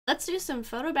Let's do some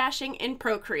photo bashing in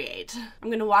Procreate. I'm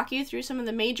going to walk you through some of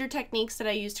the major techniques that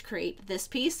I use to create this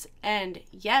piece. And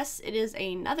yes, it is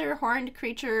another horned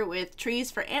creature with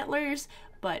trees for antlers,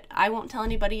 but I won't tell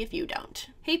anybody if you don't.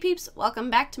 Hey peeps, welcome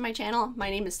back to my channel. My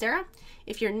name is Sarah.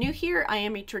 If you're new here, I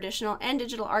am a traditional and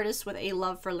digital artist with a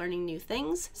love for learning new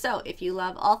things. So if you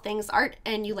love all things art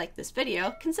and you like this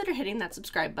video, consider hitting that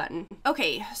subscribe button.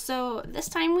 Okay, so this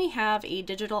time we have a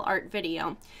digital art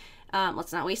video.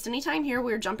 Let's not waste any time here.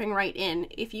 We're jumping right in.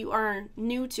 If you are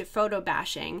new to photo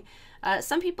bashing,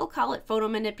 some people call it photo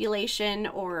manipulation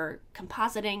or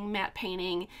compositing, matte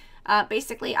painting.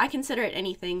 Basically, I consider it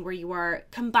anything where you are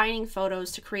combining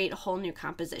photos to create a whole new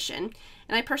composition.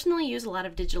 And I personally use a lot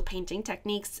of digital painting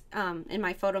techniques in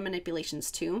my photo manipulations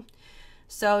too.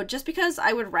 So just because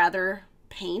I would rather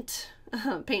paint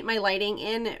my lighting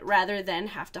in rather than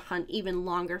have to hunt even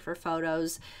longer for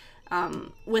photos,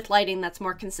 with lighting that's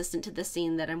more consistent to the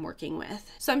scene that I'm working with.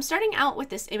 So I'm starting out with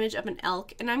this image of an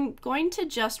elk, and I'm going to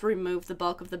just remove the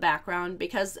bulk of the background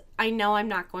because I know I'm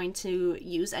not going to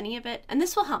use any of it, and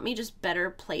this will help me just better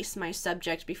place my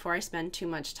subject before I spend too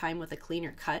much time with a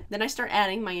cleaner cut. Then I start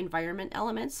adding my environment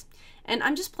elements, and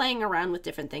I'm just playing around with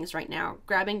different things right now,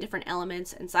 grabbing different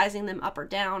elements and sizing them up or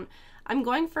down. I'm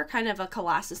going for kind of a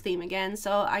Colossus theme again,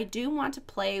 so I do want to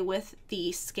play with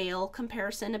the scale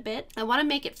comparison a bit. I want to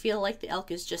make it feel like the elk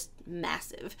is just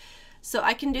massive. So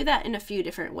I can do that in a few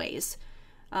different ways.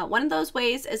 One of those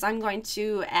ways is I'm going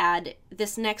to add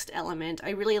this next element. I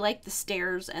really like the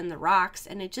stairs and the rocks,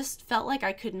 and it just felt like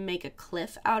I could make a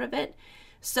cliff out of it.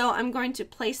 So I'm going to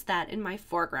place that in my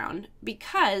foreground,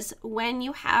 because when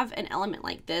you have an element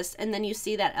like this and then you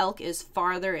see that elk is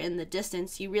farther in the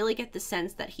distance, you really get the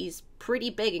sense that he's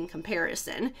pretty big in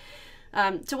comparison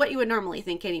to what you would normally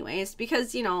think anyways,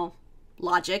 because, you know,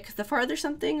 logic, the farther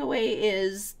something away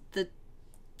is, the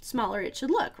smaller it should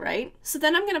look, right? So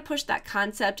then I'm going to push that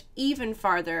concept even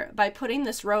farther by putting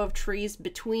this row of trees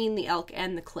between the elk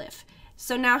and the cliff.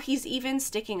 So now he's even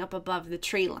sticking up above the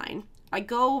tree line. I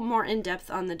go more in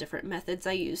depth on the different methods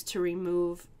I use to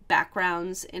remove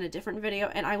backgrounds in a different video,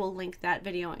 and I will link that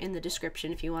video in the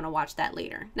description if you want to watch that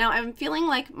later. Now I'm feeling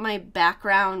like my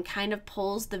background kind of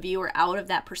pulls the viewer out of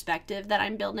that perspective that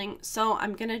I'm building, so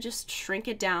I'm gonna just shrink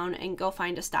it down and go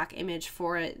find a stock image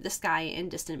for the sky and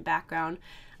distant background.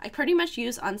 I pretty much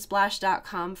use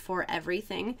unsplash.com for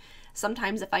everything.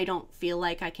 Sometimes if I don't feel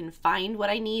like I can find what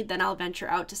I need, then I'll venture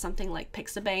out to something like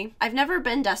Pixabay. I've never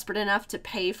been desperate enough to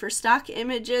pay for stock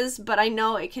images, but I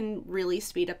know it can really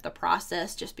speed up the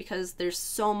process just because there's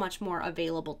so much more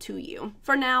available to you.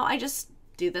 For now, I just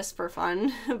do this for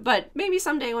fun, but maybe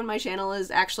someday when my channel is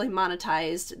actually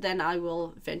monetized, then I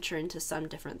will venture into some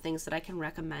different things that I can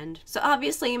recommend. So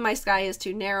obviously my sky is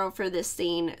too narrow for this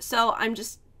scene, so I'm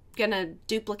just gonna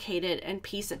duplicate it and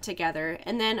piece it together,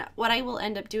 and then what I will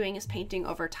end up doing is painting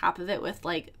over top of it with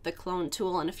like the clone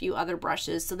tool and a few other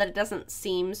brushes so that it doesn't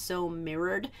seem so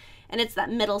mirrored, and it's that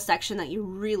middle section that you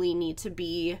really need to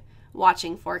be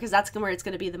watching for because that's where it's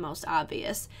going to be the most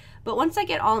obvious. But once I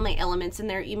get all my elements in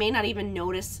there, you may not even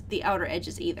notice the outer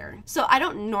edges either. So I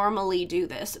don't normally do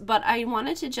this, but I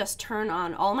wanted to just turn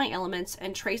on all my elements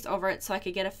and trace over it so I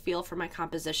could get a feel for my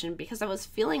composition because I was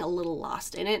feeling a little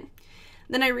lost in it.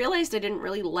 Then I realized I didn't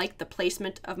really like the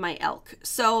placement of my elk,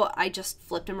 so I just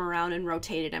flipped him around and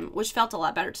rotated him, which felt a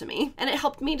lot better to me. And it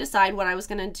helped me decide what I was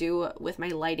going to do with my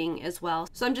lighting as well.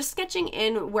 So I'm just sketching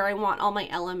in where I want all my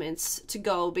elements to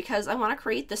go because I want to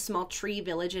create this small tree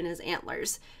village in his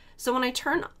antlers. So when I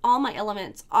turn all my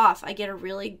elements off, I get a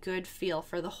really good feel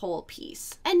for the whole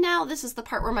piece. And now this is the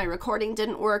part where my recording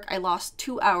didn't work. I lost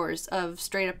 2 hours of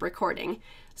straight up recording.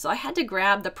 So I had to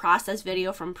grab the process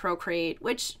video from Procreate,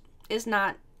 which is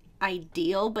not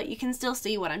ideal, but you can still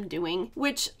see what I'm doing,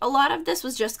 which a lot of this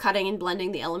was just cutting and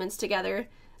blending the elements together.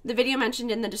 The video mentioned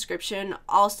in the description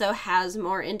also has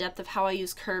more in depth of how I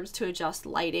use curves to adjust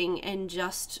lighting and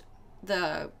just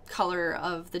the color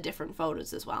of the different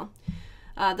photos as well.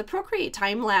 The Procreate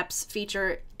time-lapse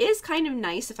feature is kind of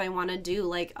nice if I want to do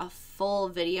like a full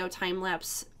video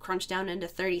time-lapse crunched down into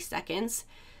 30 seconds,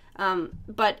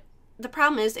 but the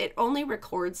problem is it only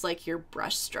records like your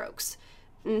brush strokes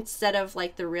instead of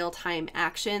like the real-time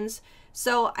actions.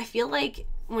 So I feel like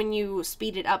when you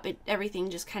speed it up,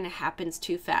 everything just kind of happens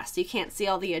too fast. You can't see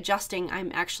all the adjusting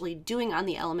I'm actually doing on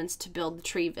the elements to build the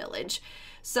tree village.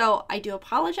 So I do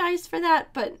apologize for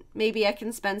that, but maybe I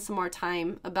can spend some more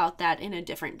time about that in a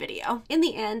different video. In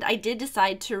the end, I did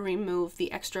decide to remove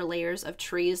the extra layers of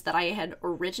trees that I had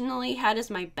originally had as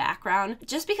my background,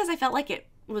 just because I felt like it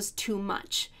was too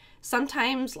much.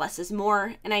 Sometimes less is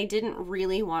more, and I didn't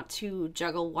really want to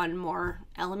juggle one more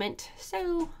element,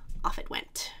 so off it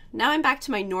went. Now I'm back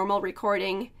to my normal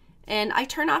recording, and I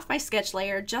turn off my sketch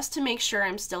layer just to make sure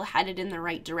I'm still headed in the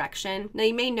right direction. Now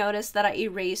you may notice that I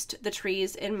erased the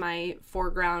trees in my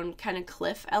foreground kind of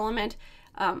cliff element.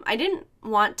 I didn't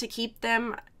want to keep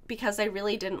them because I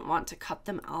really didn't want to cut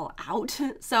them all out.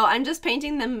 So I'm just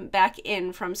painting them back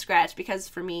in from scratch because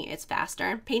for me it's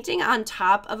faster. Painting on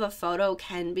top of a photo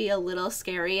can be a little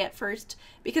scary at first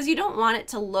because you don't want it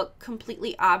to look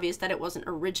completely obvious that it wasn't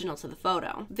original to the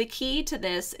photo. The key to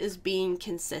this is being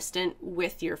consistent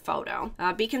with your photo.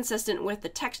 Be consistent with the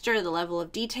texture, the level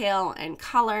of detail, and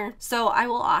color. So I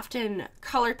will often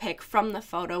color pick from the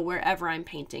photo wherever I'm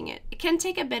painting it. It can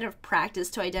take a bit of practice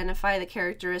to identify the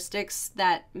characteristics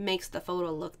that makes the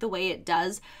photo look the way it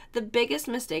does. The biggest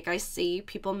mistake I see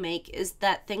people make is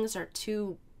that things are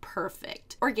too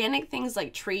perfect. Organic things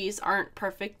like trees aren't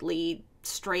perfectly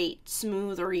straight,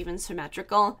 smooth, or even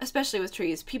symmetrical, especially with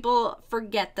trees. People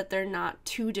forget that they're not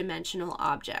two-dimensional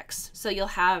objects. So you'll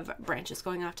have branches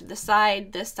going off to the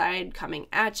side, this side coming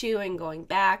at you and going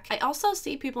back. I also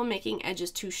see people making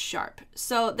edges too sharp.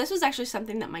 So this was actually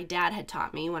something that my dad had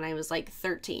taught me when I was like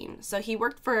 13. So he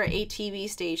worked for a TV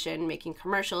station making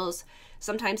commercials.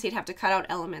 Sometimes he'd have to cut out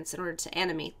elements in order to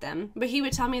animate them. But he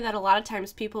would tell me that a lot of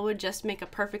times people would just make a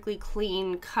perfectly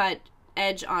clean cut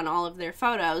edge on all of their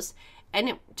photos, and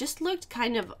it just looked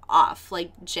kind of off,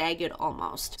 like jagged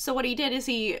almost. So what he did is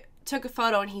he took a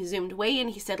photo and he zoomed way in.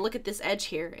 He said, look at this edge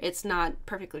here. It's not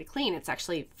perfectly clean. It's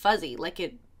actually fuzzy, like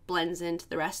it blends into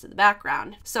the rest of the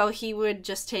background. So he would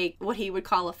just take what he would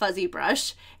call a fuzzy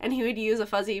brush, and he would use a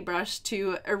fuzzy brush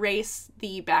to erase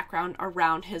the background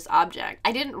around his object.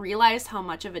 I didn't realize how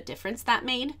much of a difference that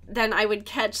made. Then I would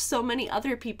catch so many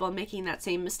other people making that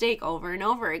same mistake over and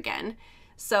over again.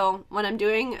 So when I'm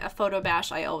doing a photo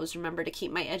bash, I always remember to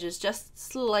keep my edges just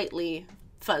slightly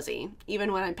fuzzy,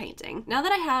 even when I'm painting. Now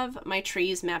that I have my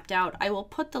trees mapped out, I will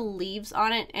put the leaves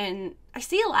on it, and I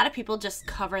see a lot of people just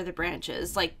cover the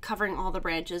branches, like covering all the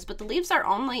branches, but the leaves are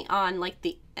only on like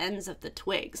the ends of the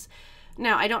twigs.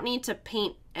 Now I don't need to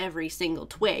paint every single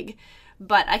twig,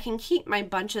 but I can keep my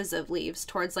bunches of leaves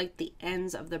towards like the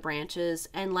ends of the branches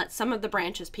and let some of the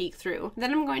branches peek through.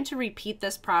 Then I'm going to repeat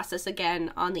this process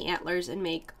again on the antlers and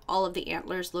make all of the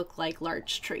antlers look like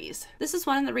large trees. This is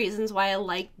one of the reasons why I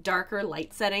like darker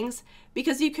light settings,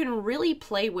 because you can really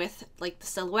play with like the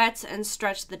silhouettes and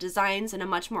stretch the designs in a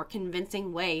much more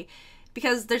convincing way,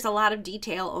 because there's a lot of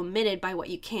detail omitted by what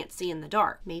you can't see in the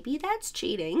dark. Maybe that's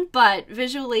cheating, but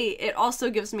visually it also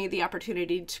gives me the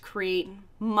opportunity to create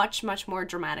much more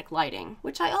dramatic lighting,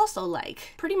 which I also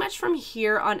like. Pretty much from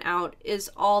here on out is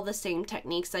all the same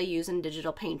techniques I use in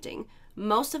digital painting.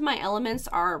 Most of my elements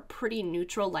are pretty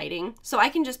neutral lighting, so I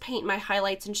can just paint my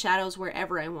highlights and shadows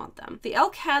wherever I want them. The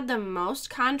elk had the most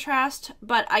contrast,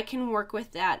 but I can work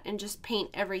with that and just paint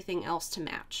everything else to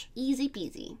match. Easy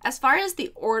peasy. As far as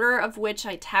the order of which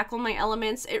I tackle my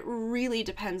elements, it really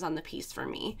depends on the piece for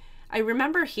me. I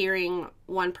remember hearing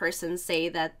one person say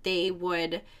that they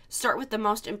would start with the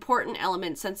most important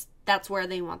element since that's where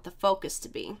they want the focus to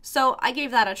be. So I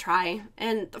gave that a try,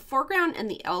 and the foreground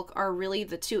and the elk are really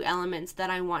the two elements that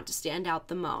I want to stand out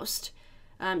the most.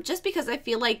 Just because I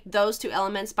feel like those two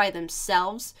elements by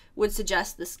themselves would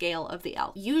suggest the scale of the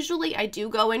elk. Usually I do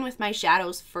go in with my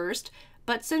shadows first,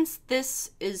 but since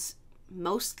this is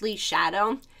mostly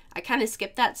shadow, I kind of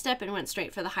skipped that step and went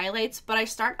straight for the highlights, but I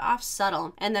start off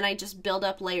subtle and then I just build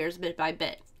up layers bit by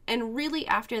bit. And really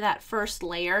after that first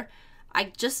layer,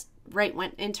 I just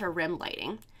went into rim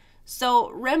lighting. So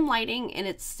rim lighting in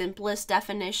its simplest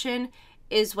definition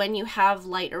is when you have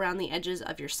light around the edges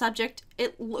of your subject.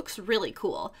 It looks really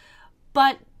cool,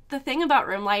 but the thing about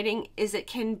rim lighting is it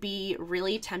can be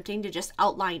really tempting to just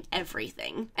outline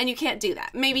everything. And you can't do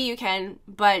that. Maybe you can,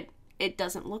 but it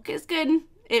doesn't look as good.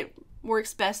 It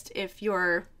works best if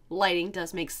your lighting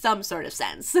does make some sort of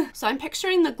sense. So I'm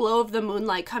picturing the glow of the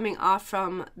moonlight coming off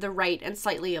from the right and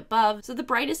slightly above. So the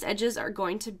brightest edges are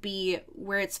going to be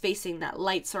where it's facing that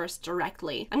light source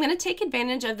directly. I'm going to take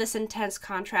advantage of this intense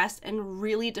contrast and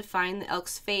really define the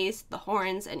elk's face, the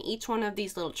horns, and each one of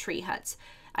these little tree huts.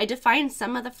 I defined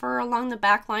some of the fur along the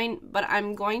back line, but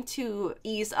I'm going to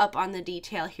ease up on the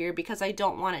detail here because I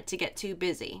don't want it to get too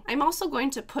busy. I'm also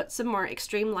going to put some more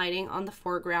extreme lighting on the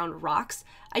foreground rocks.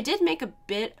 I did make a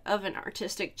bit of an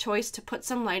artistic choice to put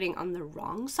some lighting on the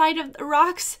wrong side of the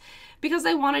rocks because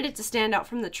I wanted it to stand out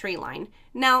from the tree line.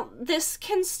 Now, this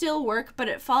can still work, but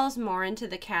it falls more into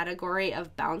the category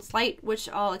of bounce light, which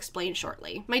I'll explain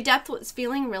shortly. My depth was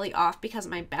feeling really off because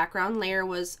my background layer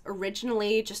was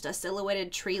originally just a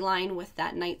silhouetted tree line with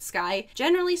that night sky.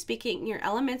 Generally speaking, your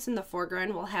elements in the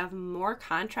foreground will have more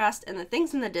contrast and the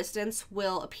things in the distance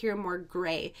will appear more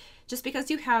gray, just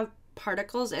because you have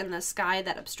particles in the sky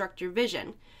that obstruct your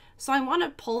vision. So I want to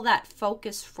pull that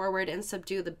focus forward and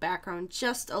subdue the background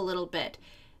just a little bit.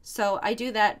 So I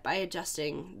do that by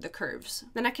adjusting the curves.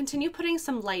 Then I continue putting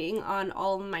some lighting on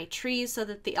all of my trees so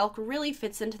that the elk really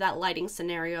fits into that lighting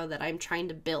scenario that I'm trying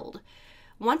to build.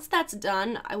 Once that's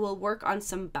done, I will work on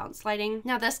some bounce lighting.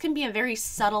 Now this can be a very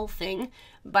subtle thing,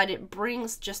 but it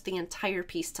brings just the entire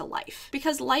piece to life.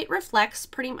 Because light reflects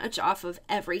pretty much off of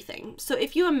everything. So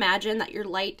if you imagine that your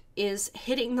light is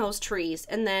hitting those trees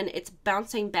and then it's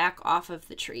bouncing back off of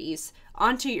the trees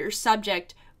onto your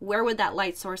subject, where would that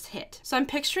light source hit? So I'm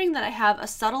picturing that I have a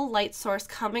subtle light source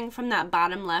coming from that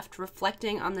bottom left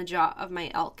reflecting on the jaw of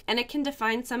my elk, and it can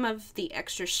define some of the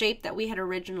extra shape that we had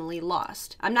originally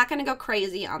lost. I'm not gonna go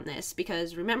crazy on this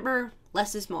because remember,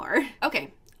 less is more.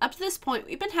 Okay, up to this point,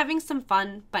 we've been having some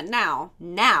fun, but now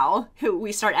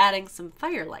we start adding some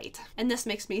firelight, and this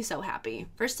makes me so happy.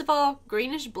 First of all,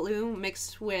 greenish blue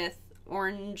mixed with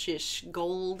orangish,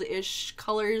 goldish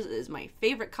colors is my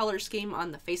favorite color scheme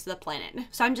on the face of the planet.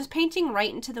 So I'm just painting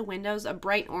right into the windows a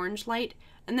bright orange light,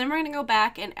 and then we're going to go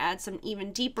back and add some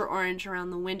even deeper orange around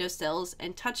the windowsills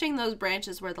and touching those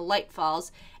branches where the light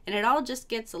falls, and it all just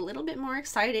gets a little bit more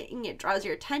exciting. It draws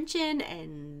your attention,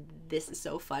 and this is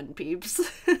so fun, peeps.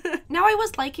 Now I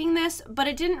was liking this, but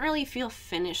it didn't really feel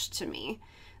finished to me.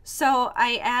 So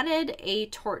I added a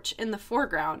torch in the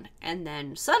foreground, and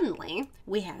then suddenly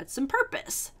we had some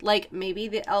purpose. Like maybe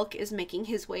the elk is making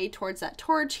his way towards that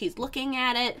torch, he's looking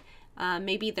at it,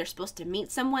 maybe they're supposed to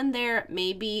meet someone there,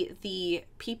 maybe the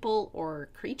people or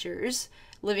creatures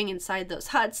living inside those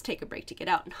huts take a break to get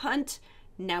out and hunt.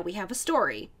 Now we have a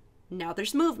story. Now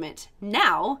there's movement.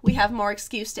 Now we have more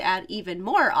excuse to add even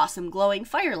more awesome glowing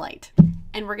firelight.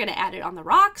 And we're gonna add it on the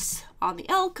rocks, on the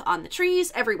elk, on the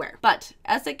trees, everywhere. But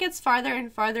as it gets farther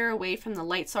and farther away from the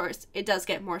light source, it does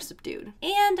get more subdued.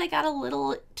 And I got a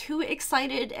little too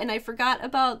excited and I forgot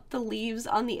about the leaves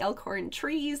on the elkhorn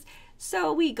trees.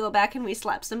 So we go back and we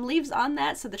slap some leaves on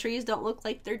that so the trees don't look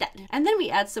like they're dead. And then we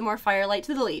add some more firelight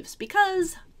to the leaves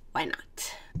because why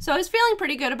not? So I was feeling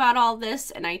pretty good about all this,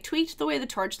 and I tweaked the way the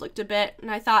torch looked a bit, and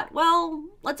I thought, well,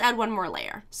 let's add one more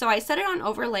layer. So I set it on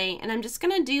overlay, and I'm just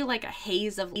gonna do like a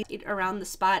haze of light around the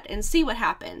spot and see what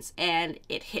happens. And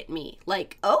it hit me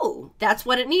like, oh, that's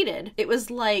what it needed. It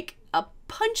was like a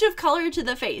punch of color to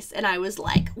the face, and I was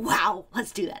like, wow,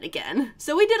 let's do that again.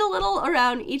 So we did a little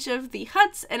around each of the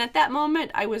huts, and at that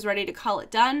moment I was ready to call it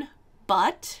done,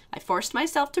 but I forced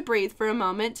myself to breathe for a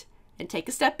moment and take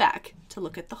a step back to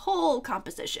look at the whole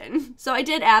composition. So I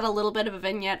did add a little bit of a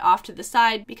vignette off to the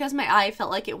side because my eye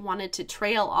felt like it wanted to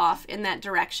trail off in that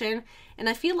direction, and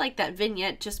I feel like that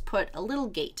vignette just put a little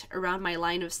gate around my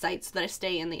line of sight so that I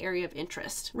stay in the area of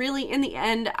interest. Really, in the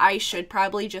end, I should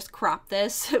probably just crop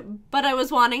this, but I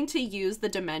was wanting to use the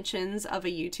dimensions of a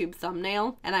YouTube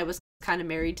thumbnail, and I was kind of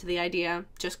married to the idea.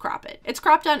 Just crop it. It's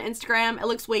cropped on Instagram. It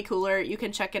looks way cooler. You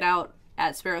can check it out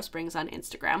at Sparrow Springs on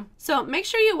Instagram. So make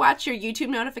sure you watch your YouTube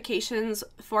notifications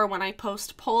for when I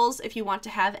post polls if you want to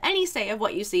have any say of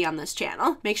what you see on this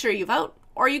channel. Make sure you vote,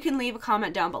 or you can leave a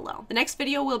comment down below. The next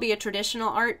video will be a traditional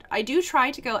art. I do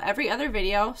try to go every other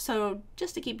video, so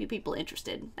just to keep you people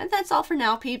interested. And that's all for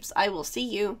now, peeps. I will see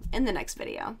you in the next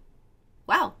video.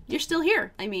 Wow, you're still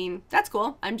here. I mean, that's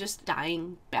cool. I'm just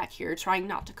dying back here trying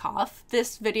not to cough.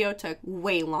 This video took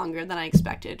way longer than I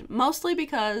expected, mostly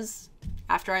because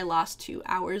after I lost 2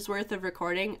 hours worth of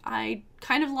recording, I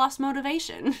kind of lost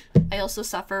motivation. I also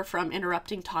suffer from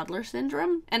interrupting toddler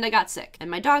syndrome, and I got sick,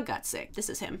 and my dog got sick. This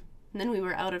is him. And then we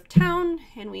were out of town,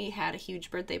 and we had a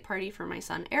huge birthday party for my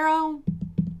son, Arrow.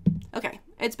 Okay,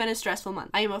 it's been a stressful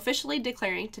month. I am officially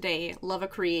declaring today Love a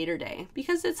Creator Day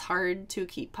because it's hard to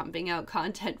keep pumping out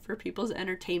content for people's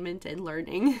entertainment and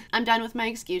learning. I'm done with my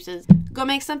excuses. Go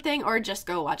make something or just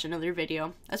go watch another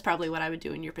video. That's probably what I would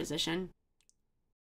do in your position.